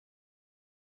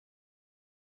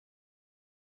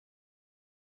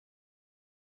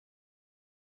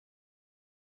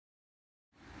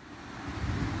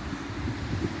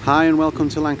Hi and welcome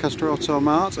to Lancaster Auto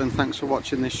Mart, and thanks for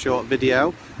watching this short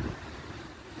video.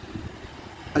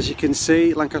 As you can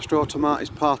see, Lancaster Auto Mart is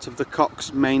part of the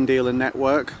Cox main dealer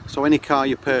network, so any car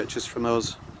you purchase from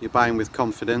us you're buying with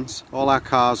confidence. All our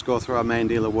cars go through our main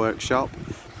dealer workshop.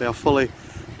 They are fully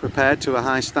prepared to a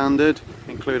high standard,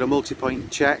 include a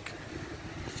multi-point check,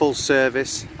 full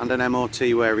service and an MOT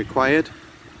where required.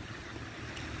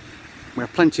 We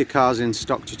have plenty of cars in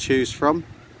stock to choose from.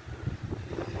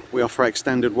 We offer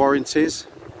extended warranties.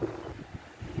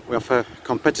 We offer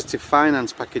competitive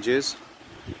finance packages.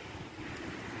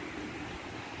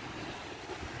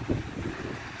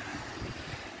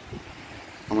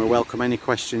 And we welcome any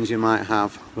questions you might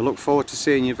have. We look forward to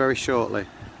seeing you very shortly.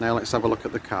 Now let's have a look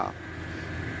at the car.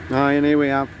 And here we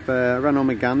have Renault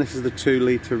Megane. This is the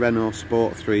 2-litre Renault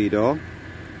Sport 3-door.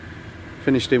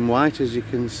 Finished in white, as you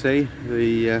can see.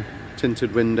 The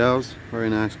tinted windows, very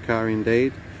nice car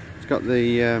indeed. It's got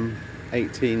the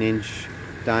 18-inch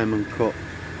diamond cut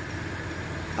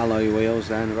alloy wheels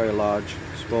there and very large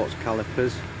sports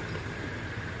calipers.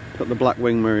 Got the black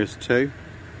wing mirrors too.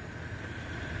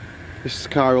 This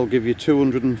car will give you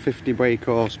 250 brake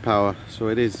horsepower, so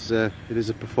it is a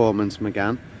performance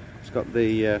Megane. It's got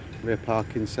the rear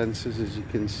parking sensors, as you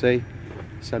can see,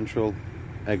 central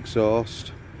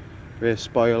exhaust, rear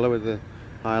spoiler with a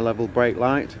high level brake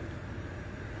light.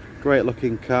 Great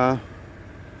looking car.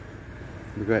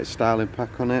 A great styling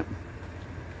pack on it.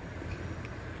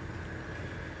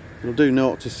 It'll do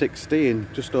 0 to 60 in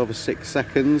just over 6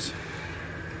 seconds.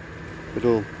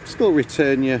 It'll still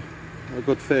return you a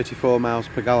good 34 miles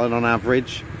per gallon on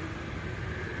average.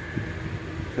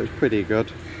 So it's pretty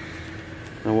good.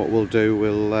 Now what we'll do,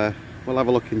 we'll have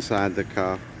a look inside the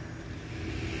car.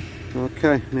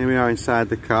 Okay, here we are inside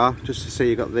the car. Just to see,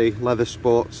 you've got the leather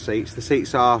sports seats. The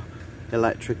seats are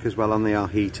electric as well and they are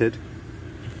heated.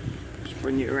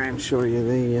 Bring it around, show you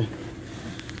the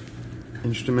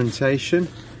instrumentation.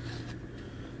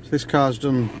 So this car's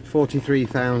done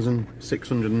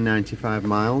 43,695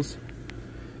 miles.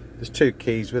 There's 2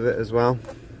 keys with it as well,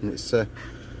 and it's a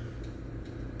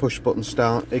push button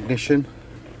start ignition.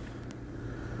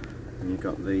 And you've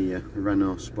got the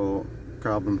Renault Sport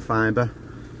carbon fibre.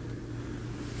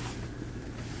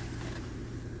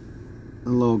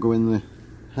 The logo in the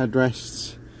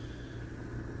headrests.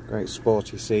 Great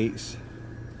sporty seats.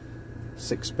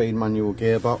 6-speed manual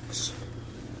gearbox.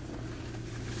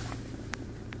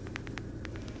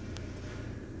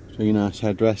 So your nice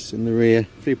headrests in the rear.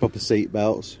 3 proper seat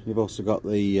belts. You've also got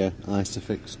the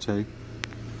Isofix too.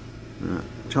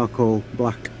 Charcoal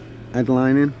black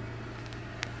headlining.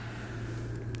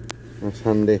 Nice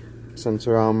handy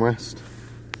centre armrest.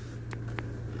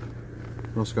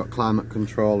 You've also got climate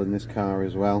control in this car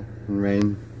as well, and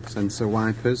rain sensor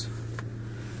wipers.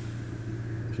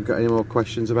 If you've got any more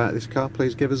questions about this car,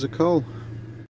 please give us a call.